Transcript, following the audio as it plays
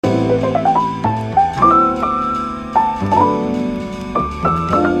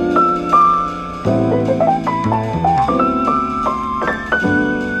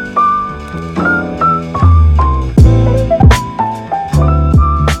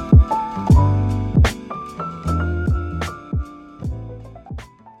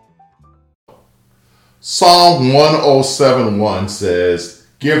Psalm 107:1 says,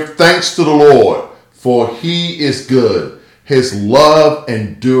 "Give thanks to the Lord, for he is good. His love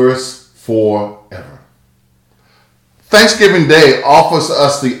endures forever." Thanksgiving Day offers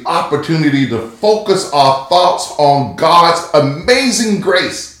us the opportunity to focus our thoughts on God's amazing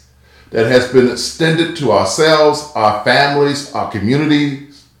grace that has been extended to ourselves, our families, our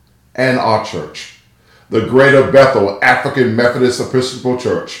communities, and our church. The Greater Bethel African Methodist Episcopal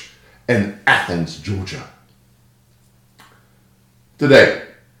Church in Athens, Georgia. Today,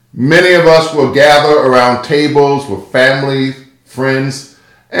 many of us will gather around tables with family, friends,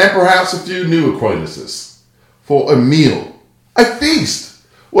 and perhaps a few new acquaintances for a meal, a feast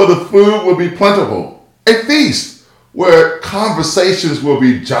where the food will be plentiful, a feast where conversations will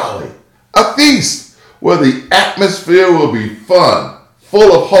be jolly, a feast where the atmosphere will be fun,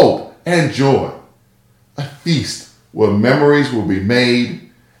 full of hope and joy, a feast where memories will be made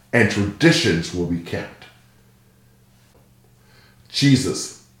and traditions will be kept.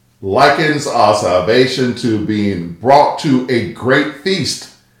 Jesus likens our salvation to being brought to a great feast.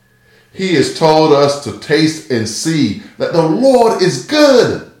 He has told us to taste and see that the Lord is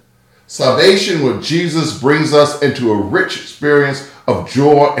good. Salvation with Jesus brings us into a rich experience of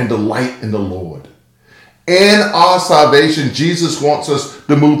joy and delight in the Lord. In our salvation, Jesus wants us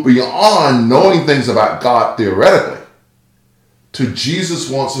to move beyond knowing things about God theoretically. Jesus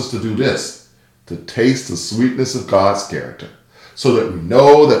wants us to do this, to taste the sweetness of God's character, so that we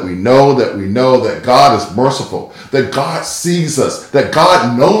know that God is merciful, that God sees us, that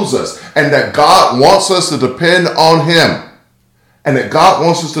God knows us, and that God wants us to depend on him, and that God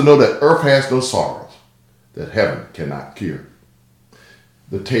wants us to know that earth has no sorrows that heaven cannot cure.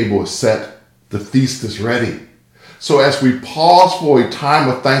 The table is set, the feast is ready. So as we pause for a time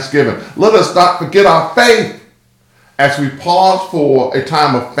of thanksgiving, let us not forget our faith. As we pause for a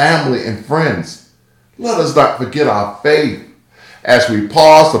time of family and friends, let us not forget our faith. As we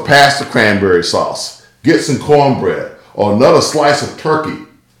pause to pass the cranberry sauce, get some cornbread, or another slice of turkey,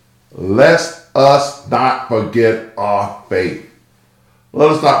 let us not forget our faith.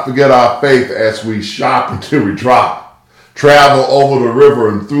 Let us not forget our faith as we shop until we drop, travel over the river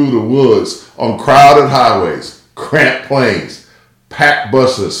and through the woods, on crowded highways, cramped planes, packed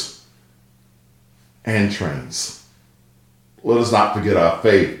buses, and trains. Let us not forget our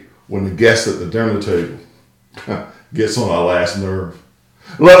faith when the guest at the dinner table gets on our last nerve.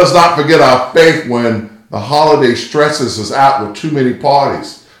 Let us not forget our faith when the holiday stresses us out with too many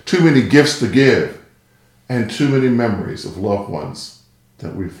parties, too many gifts to give, and too many memories of loved ones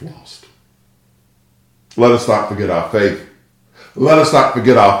that we've lost. Let us not forget our faith. Let us not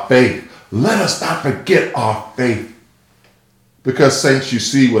forget our faith. Let us not forget our faith. Because, saints, you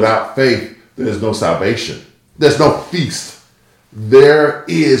see, without faith, there's no salvation. There's no feast. There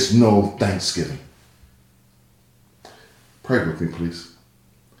is no thanksgiving. Pray with me, please.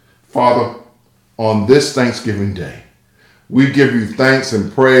 Father, on this Thanksgiving Day, we give you thanks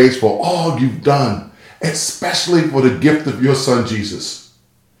and praise for all you've done, especially for the gift of your Son, Jesus.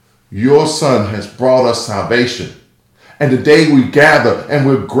 Your Son has brought us salvation. And today we gather and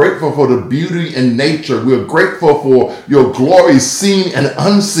we're grateful for the beauty in nature. We're grateful for your glory seen and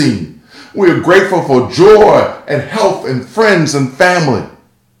unseen. We're grateful for joy and health and friends and family.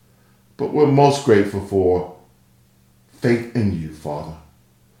 But we're most grateful for faith in you, Father.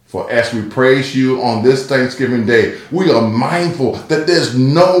 For as we praise you on this Thanksgiving Day, we are mindful that there's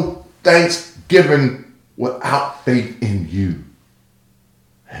no Thanksgiving without faith in you.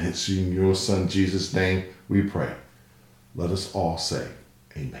 And it's in your Son, Jesus' name, we pray. Let us all say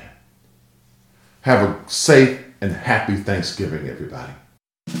amen. Have a safe and happy Thanksgiving, everybody.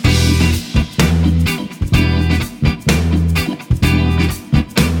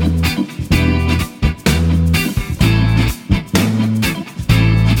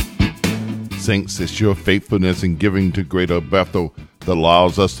 Saints, it's your faithfulness in giving to Greater Bethel that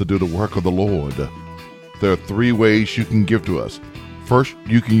allows us to do the work of the Lord. There are 3 ways you can give to us. First,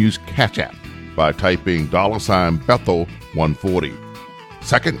 you can use Cash App by typing $Bethel 140.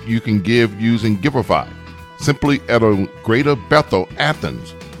 Second, you can give using Giverify, simply enter Greater Bethel,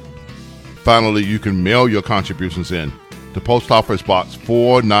 Athens. Finally, you can mail your contributions in to Post Office Box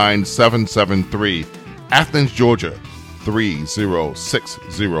 49773, Athens, Georgia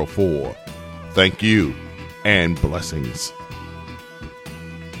 30604. Thank you and blessings.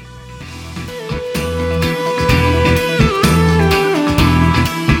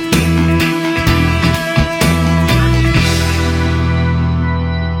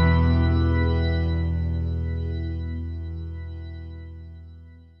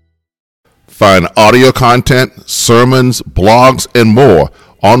 Find audio content, sermons, blogs, and more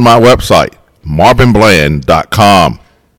on my website, marvinbland.com.